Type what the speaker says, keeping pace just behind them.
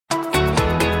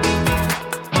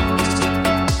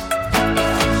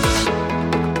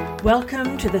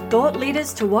Welcome to the Thought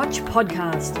Leaders to Watch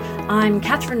podcast. I'm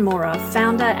Catherine Mora,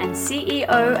 founder and CEO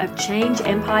of Change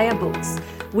Empire Books.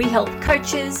 We help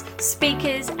coaches,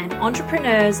 speakers, and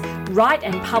entrepreneurs write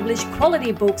and publish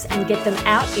quality books and get them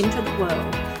out into the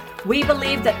world. We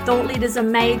believe that thought leaders are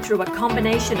made through a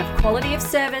combination of quality of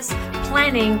service,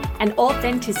 planning, and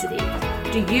authenticity.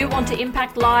 Do you want to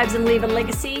impact lives and leave a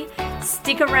legacy?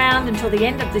 Stick around until the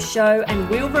end of the show and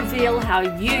we'll reveal how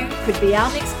you could be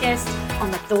our next guest on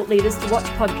the Thought Leaders to Watch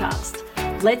podcast.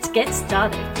 Let's get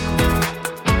started.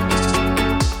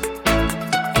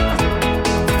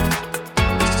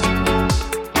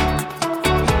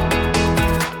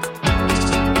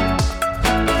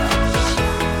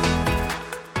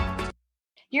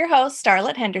 Your host,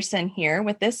 Starlet Henderson, here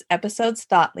with this episode's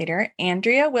thought leader,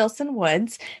 Andrea Wilson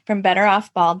Woods from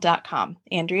BetterOffBald.com.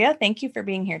 Andrea, thank you for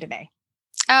being here today.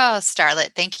 Oh,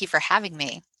 Starlet, thank you for having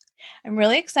me. I'm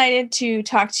really excited to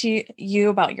talk to you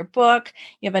about your book.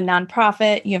 You have a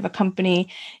nonprofit, you have a company,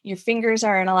 your fingers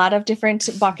are in a lot of different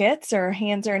buckets, or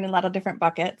hands are in a lot of different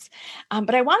buckets.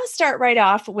 But I want to start right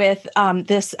off with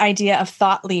this idea of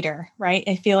thought leader, right?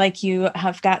 I feel like you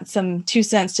have got some 2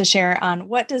 cents to share on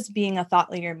what does being a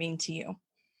thought leader mean to you?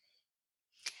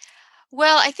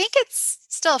 Well, I think it's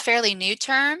still a fairly new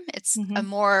term. It's a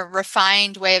more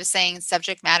refined way of saying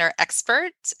subject matter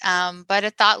expert. But a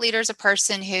thought leader is a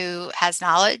person who has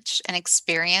knowledge and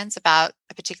experience about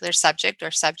a particular subject or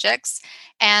subjects,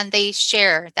 and they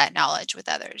share that knowledge with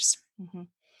others. Mm-hmm.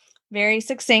 Very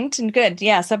succinct and good.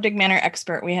 Yeah, subject matter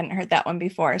expert. We hadn't heard that one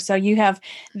before. So you have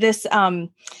this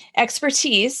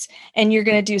expertise and you're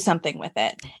going to do something with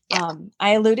it. Yeah.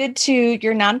 I alluded to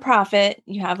your nonprofit.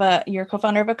 You're a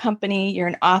co-founder of a company. You're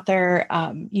an author.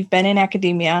 You've been in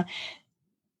academia.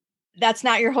 That's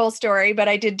not your whole story, but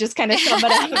I did just kind of sum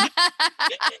it up.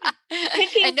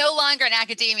 And no longer in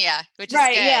academia, which is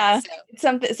right, good. Yeah.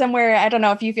 So. Somewhere, I don't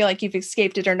know if you feel like you've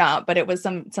escaped it or not, but it was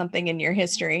something in your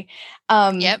history.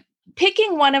 Yep.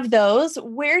 Picking one of those,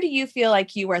 where do you feel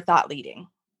like you were thought leading?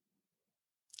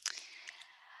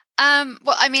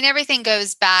 Well, I mean, everything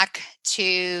goes back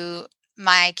to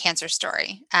my cancer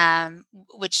story,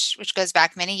 which goes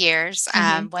back many years.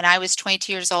 When I was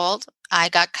 22 years old, I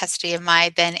got custody of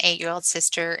my then 8-year-old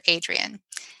sister, Adrienne,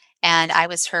 and I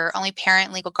was her only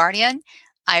parent, legal guardian.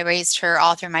 I raised her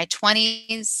all through my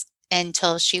 20s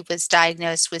until she was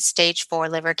diagnosed with stage 4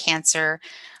 liver cancer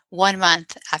 1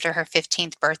 month after her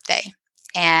 15th birthday.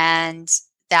 And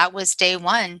that was day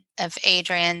one of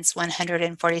Adrienne's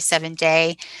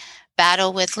 147-day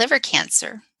battle with liver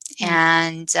cancer.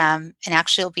 And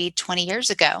actually it'll be 20 years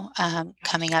ago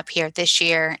coming up here this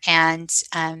year. And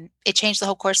it changed the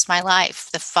whole course of my life.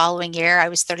 The following year, I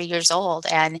was 30 years old,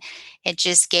 and it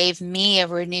just gave me a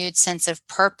renewed sense of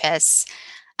purpose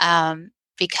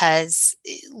because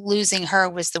losing her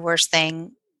was the worst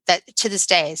thing that to this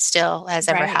day still has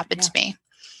ever happened to me.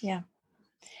 Yeah.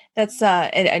 That's,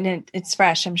 it's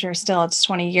fresh. I'm sure still it's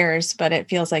 20 years, but it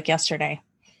feels like yesterday.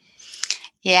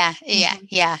 Yeah,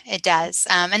 it does.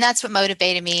 And that's what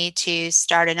motivated me to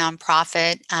start a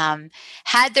nonprofit.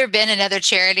 Had there been another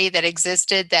charity that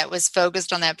existed that was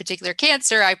focused on that particular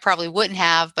cancer, I probably wouldn't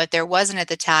have, but there wasn't at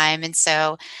the time. And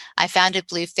so I founded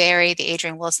Blue Fairy, the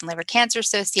Adrienne Wilson Liver Cancer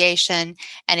Association,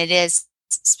 and it is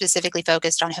specifically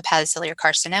focused on hepatocellular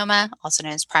carcinoma, also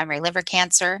known as primary liver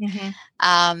cancer.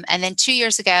 And then 2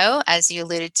 years ago, as you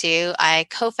alluded to, I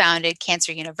co-founded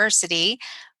Cancer University,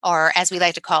 or as we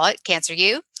like to call it, Cancer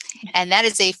U. And that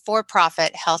is a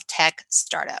for-profit health tech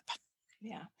startup.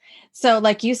 Yeah. So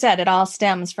like you said, it all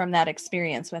stems from that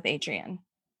experience with Adrienne.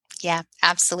 Yeah,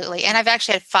 absolutely. And I've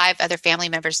actually had 5 other family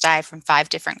members die from 5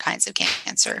 different kinds of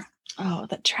cancer. Oh,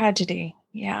 the tragedy.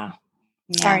 Yeah.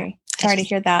 Sorry to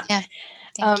hear that. Yeah.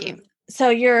 Thank you. So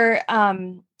your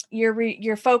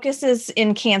focus is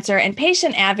in cancer and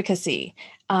patient advocacy.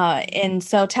 And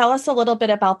so tell us a little bit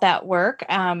about that work.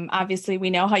 Obviously, we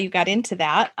know how you got into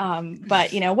that.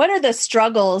 But, what are the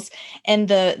struggles and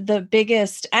the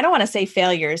biggest, I don't want to say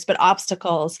failures, but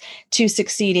obstacles to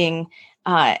succeeding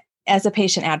as a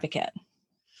patient advocate?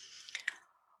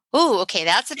 Oh, okay.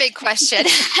 That's a big question.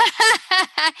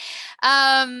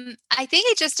 I think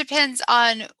it just depends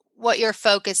on what your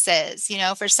focus is.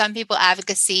 For some people,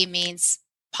 advocacy means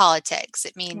politics.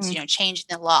 It means, changing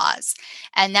the laws.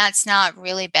 And that's not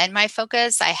really been my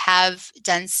focus. I have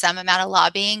done some amount of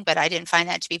lobbying, but I didn't find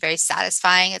that to be very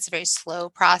satisfying. It's a very slow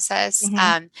process.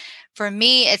 For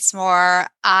me, it's more,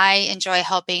 I enjoy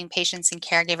helping patients and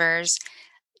caregivers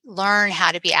learn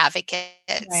how to be advocates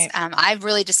Right. I've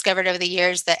really discovered over the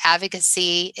years that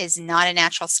advocacy is not a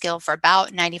natural skill for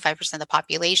about 95% of the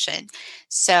population.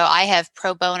 So I have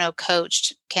pro bono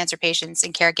coached cancer patients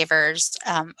and caregivers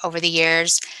over the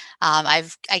years. I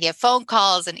get phone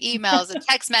calls and emails and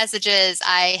text messages.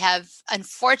 I have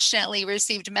unfortunately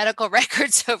received medical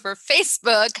records over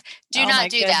Facebook. Do Oh my not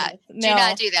do that. goodness. Do No.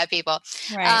 not do that, people.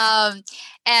 Right.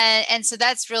 And so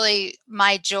that's really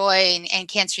my joy, and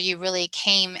Cancer U really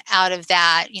came out of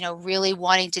that, really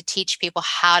wanting to teach people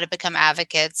how to become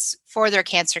advocates for their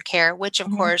cancer care, which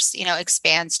of course,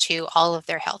 expands to all of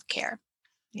their health care.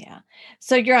 Yeah.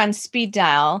 So you're on speed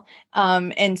dial.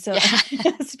 And so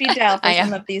speed dial for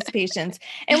some of these patients.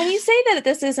 And when you say that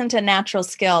this isn't a natural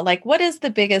skill, like what is the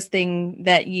biggest thing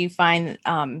that you find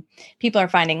people are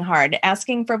finding hard?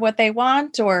 Asking for what they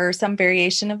want or some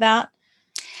variation of that?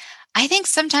 I think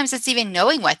sometimes it's even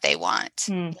knowing what they want,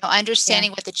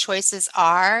 understanding what the choices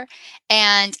are.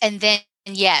 And then,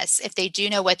 yes, if they do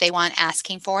know what they want,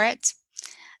 asking for it.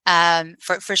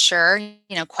 For sure,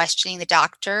 questioning the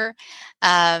doctor.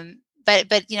 But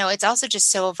it's also just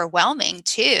so overwhelming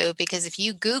too, because if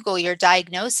you Google your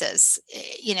diagnosis,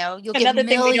 you'll get Another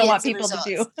thing we don't want millions of people to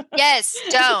results. do. Yes,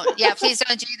 don't. Yeah, please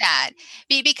don't do that.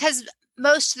 Because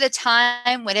most of the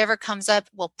time, whatever comes up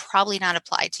will probably not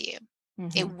apply to you.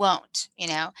 It won't,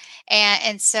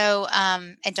 and so,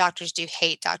 and doctors do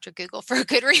hate Dr. Google for a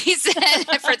good reason,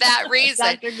 for that reason.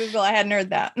 Dr. Google, I hadn't heard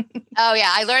that. Oh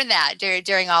yeah, I learned that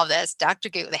during all this. Dr.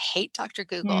 Google, they hate Dr.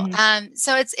 Google.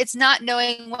 So it's not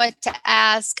knowing what to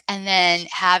ask and then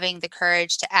having the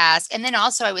courage to ask. And then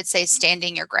also I would say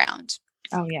standing your ground.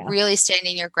 Oh yeah. Really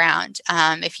standing your ground.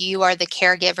 If you are the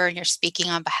caregiver and you're speaking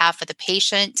on behalf of the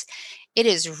patient, it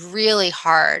is really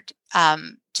hard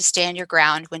to stand your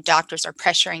ground when doctors are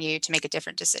pressuring you to make a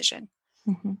different decision.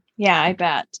 Yeah, I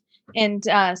bet. And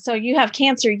so you have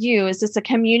Cancer U. Is this a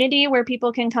community where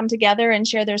people can come together and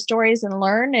share their stories and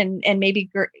learn and maybe,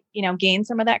 gain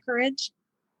some of that courage?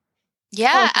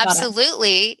 Yeah,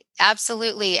 absolutely.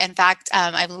 Absolutely. In fact,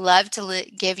 I'd love to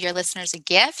give your listeners a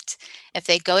gift. If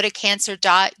they go to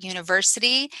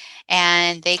cancer.university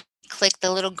and they click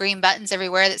the little green buttons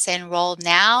everywhere that say enroll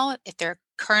now, if they're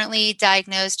currently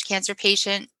diagnosed cancer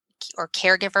patient or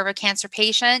caregiver of a cancer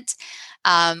patient,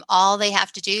 all they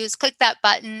have to do is click that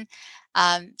button,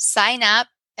 sign up.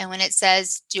 And when it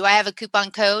says, do I have a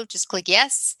coupon code? Just click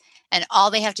yes. And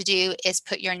all they have to do is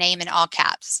put your name in all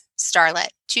caps. Starlet.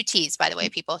 2 T's, by the way,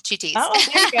 people. 2 T's. Oh,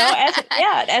 there you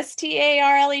go.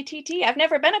 STARLETT. I've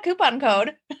never been a coupon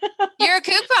code. You're a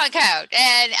coupon code.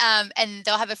 And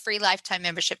they'll have a free lifetime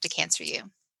membership to Cancer U.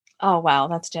 Oh, wow.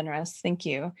 That's generous. Thank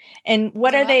you. And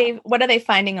what are they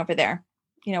finding over there?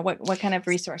 What kind of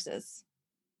resources?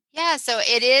 Yeah, so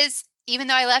it is, even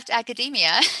though I left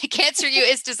academia, Cancer U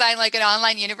is designed like an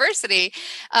online university.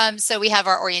 So we have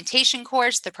our orientation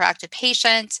course, the Proactive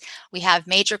Patient. We have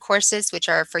major courses, which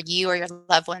are for you or your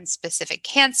loved one's specific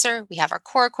cancer. We have our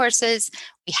core courses.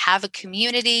 We have a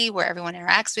community where everyone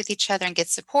interacts with each other and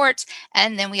gets support.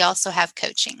 And then we also have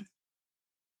coaching.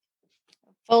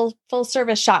 Full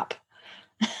service shop.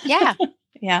 Yeah.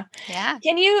 Yeah. Yeah.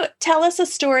 Can you tell us a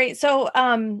story? So,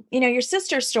 your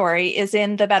sister's story is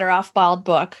in the Better Off Bald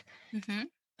book.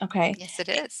 Okay. Yes, it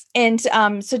is. And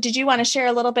so did you want to share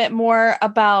a little bit more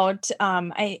about,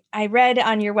 I read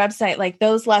on your website, like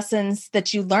those lessons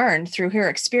that you learned through her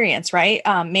experience, right?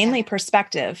 Mainly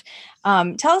perspective.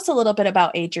 Tell us a little bit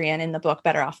about Adrienne in the book,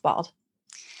 Better Off Bald.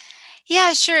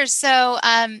 Yeah, sure. So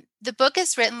the book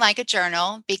is written like a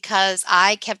journal because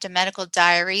I kept a medical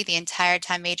diary the entire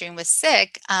time Adrienne was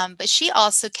sick, but she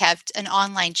also kept an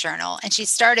online journal, and she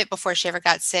started before she ever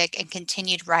got sick and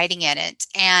continued writing in it.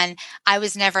 And I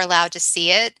was never allowed to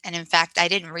see it. And in fact, I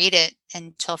didn't read it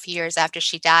until a few years after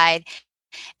she died.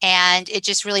 And it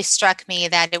just really struck me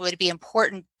that it would be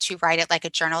important to write it like a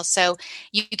journal. So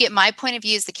you get my point of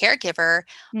view as the caregiver,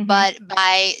 but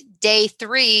by day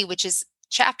 3, which is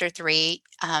chapter 3,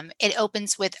 it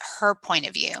opens with her point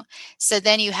of view. So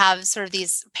then you have sort of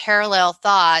these parallel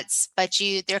thoughts, but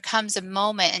there comes a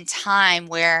moment in time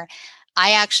where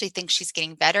I actually think she's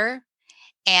getting better.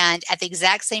 And at the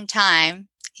exact same time,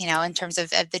 in terms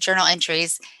of the journal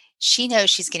entries, she knows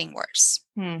she's getting worse.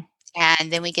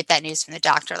 And then we get that news from the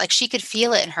doctor. Like she could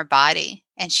feel it in her body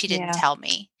and she didn't tell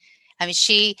me. I mean,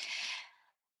 she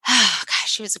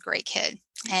was a great kid.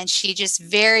 And she just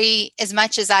as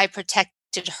much as I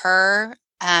protected her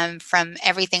from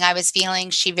everything I was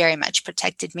feeling, she very much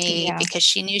protected me because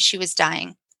she knew she was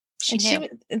dying. She knew.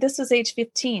 This was age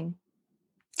 15.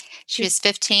 She was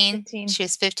 15. 15. She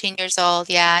was 15 years old.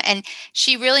 Yeah. And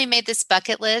she really made this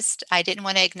bucket list. I didn't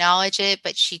want to acknowledge it,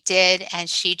 but she did. And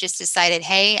she just decided,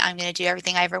 hey, I'm going to do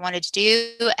everything I ever wanted to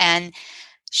do. And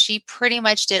she pretty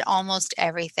much did almost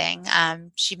everything.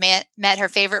 She met her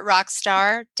favorite rock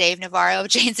star, Dave Navarro of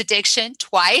Jane's Addiction,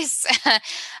 twice.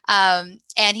 And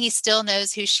he still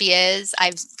knows who she is.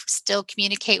 I still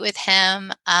communicate with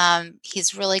him.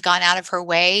 He's really gone out of his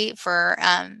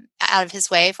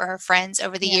way for her friends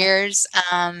over the years.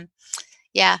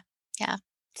 Yeah.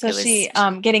 So she,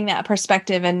 getting that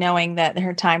perspective and knowing that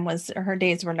her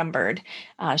days were numbered,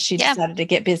 she decided to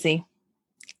get busy.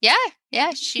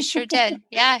 Yeah, she sure did.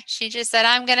 Yeah, she just said,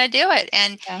 I'm going to do it.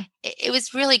 And it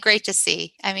was really great to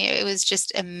see. I mean, it was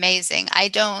just amazing. I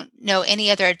don't know any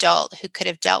other adult who could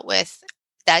have dealt with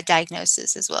that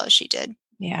diagnosis as well as she did.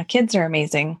 Yeah, kids are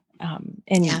amazing.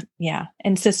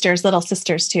 And sisters, little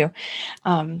sisters too.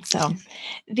 So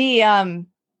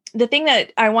the thing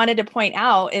that I wanted to point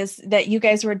out is that you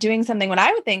guys were doing something what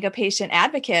I would think a patient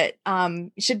advocate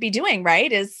should be doing, right?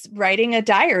 Is writing a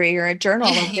diary or a journal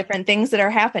of different things that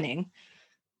are happening.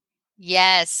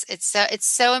 Yes, it's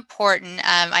so important.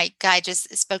 I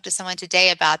just spoke to someone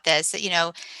today about this. That,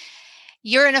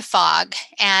 you're in a fog,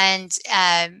 and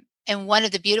one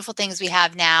of the beautiful things we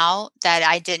have now that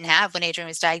I didn't have when Adrian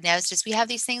was diagnosed is we have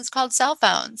these things called cell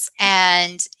phones,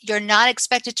 and you're not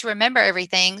expected to remember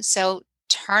everything. So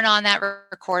turn on that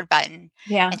record button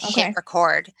and hit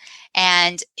record.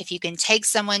 And if you can take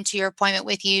someone to your appointment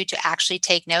with you to actually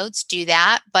take notes, do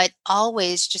that, but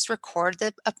always just record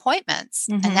the appointments.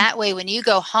 And that way, when you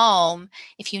go home,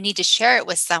 if you need to share it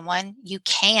with someone, you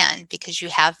can, because you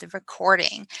have the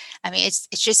recording. I mean, it's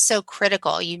just so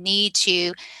critical. You need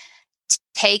to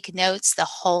take notes the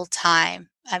whole time.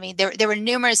 I mean, there were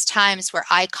numerous times where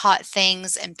I caught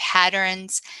things and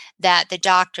patterns that the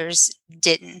doctors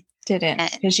didn't,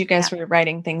 because you guys were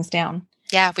writing things down.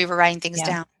 Yeah, we were writing things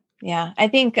down. Yeah. I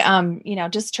think,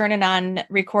 just turn it on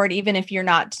record, even if you're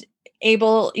not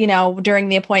able, during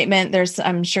the appointment,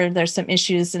 I'm sure there's some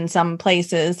issues in some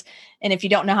places. And if you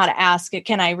don't know how to ask it,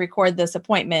 can I record this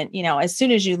appointment? As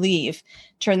soon as you leave,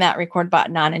 turn that record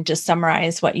button on and just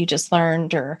summarize what you just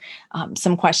learned, or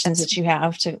some questions that you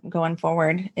have to going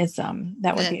forward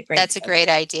that would be a great. That's a great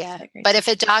idea. But if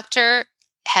a doctor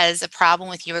has a problem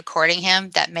with you recording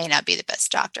him, that may not be the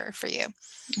best doctor for you.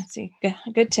 I see.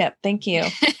 Good tip. Thank you.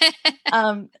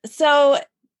 So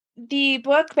the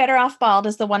book Better Off Bald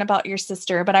is the one about your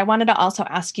sister, but I wanted to also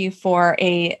ask you for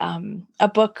a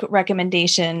book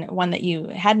recommendation, one that you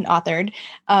hadn't authored,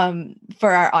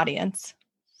 for our audience.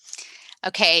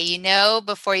 Okay,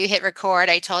 before you hit record,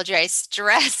 I told you I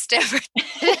stressed over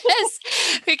this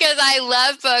because I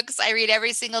love books. I read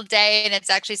every single day, and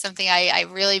it's actually something I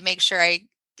really make sure I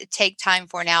take time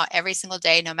for now every single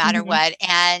day, no matter what.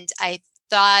 And I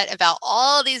thought about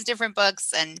all these different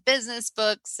books and business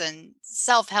books and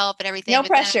self-help and everything. No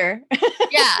pressure.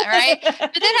 Yeah, right.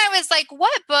 But then I was like,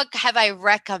 what book have I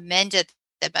recommended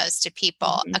the most to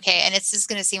people? Okay. And it's just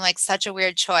going to seem like such a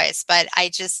weird choice, but I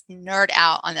just nerd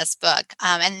out on this book.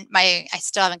 And I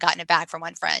still haven't gotten it back from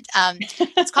one friend.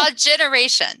 It's called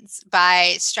Generations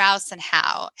by Strauss and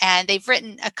Howe. And they've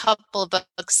written a couple of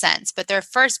books since, but their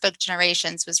first book,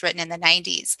 Generations, was written in the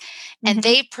 90s. And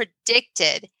they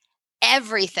predicted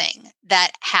everything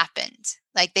that happened.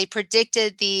 Like, they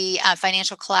predicted the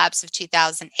financial collapse of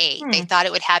 2008. They thought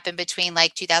it would happen between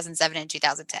 2007 and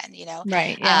 2010,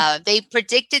 Right. Yeah. They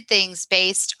predicted things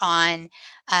based on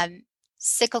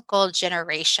cyclical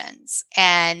generations,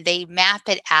 and they map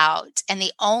it out. And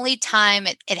the only time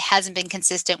it hasn't been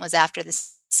consistent was after the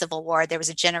Civil War. There was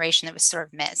a generation that was sort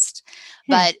of missed.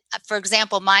 But for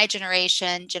example, my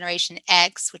generation, Generation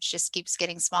X, which just keeps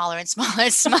getting smaller and smaller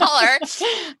and smaller,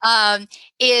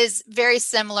 is very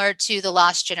similar to the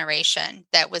lost generation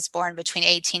that was born between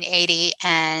 1880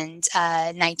 and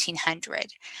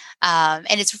 1900. And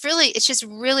it's just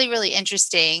really, really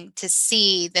interesting to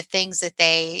see the things that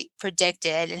they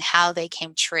predicted and how they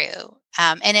came true.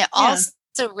 And it also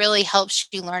really helps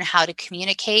you learn how to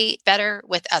communicate better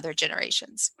with other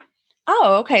generations.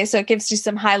 Oh, okay. So it gives you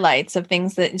some highlights of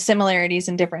things, that similarities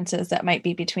and differences that might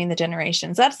be between the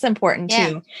generations. That's important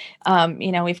too.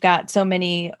 We've got so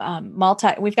many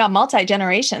multi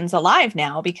generations alive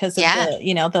now because of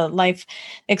the life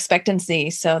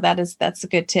expectancy. So that's a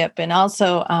good tip. And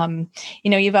also,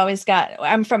 you've always got,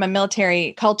 I'm from a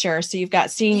military culture, so you've got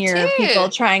senior people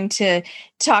trying to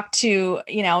talk to,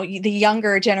 the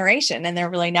younger generation, and they're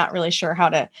really not really sure how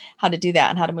to do that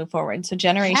and how to move forward. So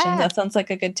generations, that sounds like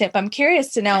a good tip. I'm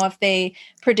curious to know if they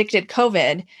predicted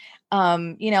COVID,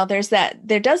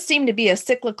 there does seem to be a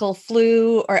cyclical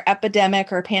flu or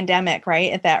epidemic or pandemic,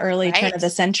 right? At that early turn of the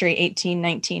century,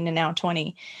 1819 and now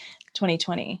 2020. Do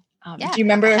you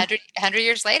remember 100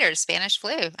 years later, Spanish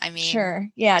flu? I mean, sure.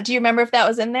 Yeah. Do you remember if that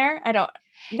was in there?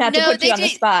 Not to put you on the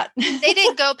spot. They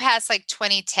didn't go past like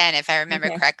 2010, if I remember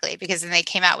correctly, because then they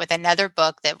came out with another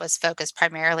book that was focused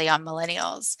primarily on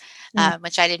millennials,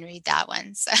 which I didn't read that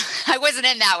one. So I wasn't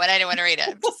in that one. I didn't want to read it.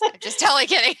 I'm just totally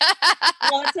kidding.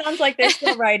 Well, it sounds like they're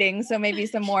still writing, so maybe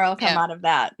some more will come out of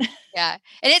that. Yeah.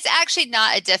 And it's actually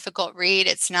not a difficult read.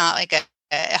 It's not like a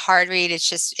hard read.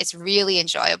 It's really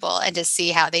enjoyable, and to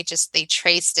see how they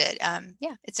traced it.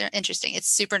 It's interesting. It's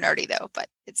super nerdy though, but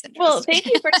it's interesting. Well, thank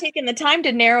you for taking the time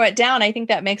to narrow it down. I think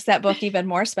that makes that book even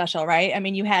more special, right? I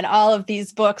mean, you had all of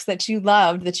these books that you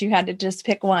loved that you had to just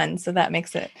pick one. So that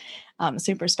makes it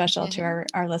super special to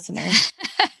our listeners.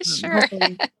 Sure.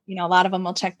 Hopefully, a lot of them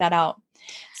will check that out.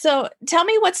 So tell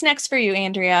me what's next for you,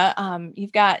 Andrea.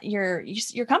 You've got your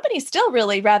company's still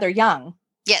really rather young.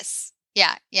 Yes.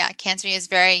 Yeah. Cancer is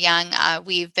very young.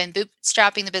 We've been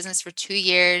bootstrapping the business for 2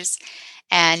 years,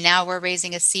 and now we're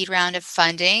raising a seed round of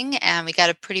funding, and we got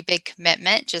a pretty big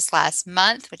commitment just last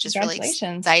month, which is really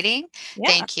exciting. Yeah.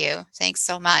 Thank you. Thanks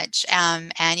so much.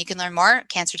 And you can learn more at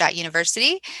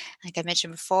cancer.university, like I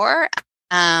mentioned before.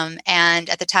 And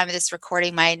at the time of this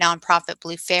recording, my nonprofit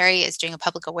Blue Fairy is doing a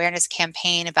public awareness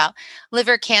campaign about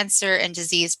liver cancer and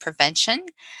disease prevention,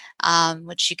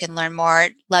 which you can learn more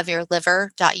at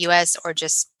loveyourliver.us or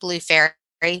just bluefairy.org.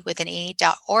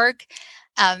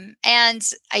 And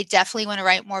I definitely want to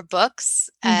write more books,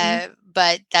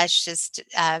 but that's just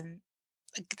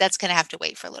that's going to have to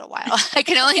wait for a little while. I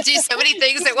can only do so many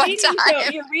things at one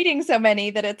time. You're reading so many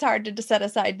that it's hard to set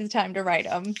aside the time to write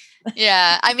them.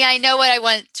 Yeah. I mean, I know what I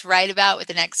want to write about, what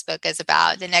the next book is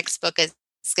about. The next book is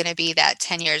going to be that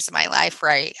 10 years of my life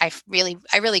where I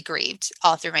really grieved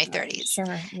all through my 30s.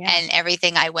 Sure. Yeah. And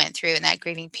everything I went through in that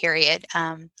grieving period,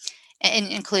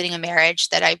 including a marriage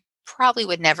that I probably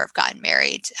would never have gotten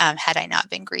married had I not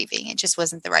been grieving. It just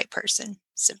wasn't the right person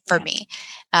for me.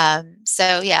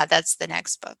 So yeah, that's the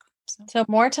next book. So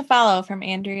more to follow from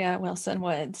Andrea Wilson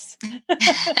Woods.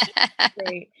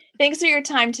 Great. Thanks for your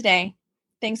time today.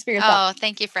 Thanks for your thoughts. Oh,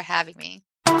 thank you for having me.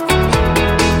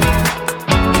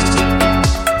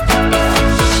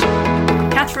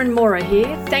 Catherine Mora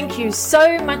here. Thank you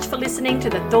so much for listening to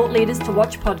the Thought Leaders to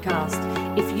Watch podcast.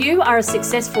 If you are a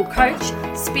successful coach,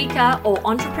 speaker, or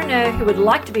entrepreneur who would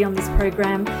like to be on this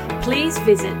program, please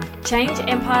visit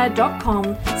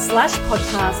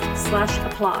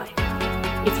changeempire.com/podcast/apply.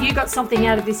 If you got something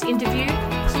out of this interview,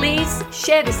 please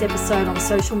share this episode on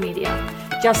social media.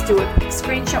 Just do a quick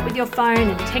screenshot with your phone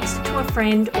and text it to a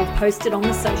friend or post it on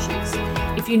the socials.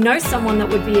 If you know someone that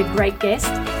would be a great guest,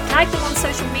 tag them on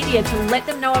social media to let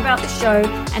them know about the show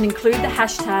and include the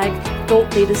hashtag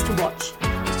 #ThoughtLeadersToWatch.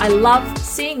 I love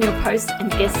seeing your posts and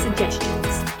guest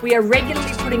suggestions. We are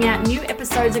regularly putting out new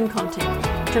episodes and content.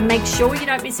 To make sure you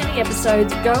don't miss any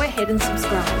episodes, go ahead and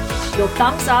subscribe. Your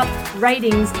thumbs up,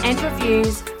 ratings, and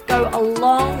reviews go a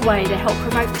long way to help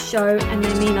promote the show, and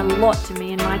they mean a lot to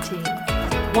me and my team.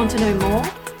 Want to know more?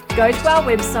 Go to our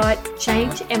website,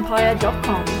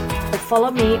 changeempire.com, or follow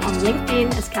me on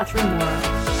LinkedIn as Catherine Mora.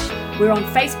 We're on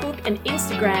Facebook and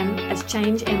Instagram as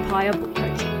Change Empire Book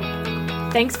Coaching.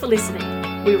 Thanks for listening.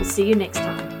 We will see you next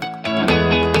time.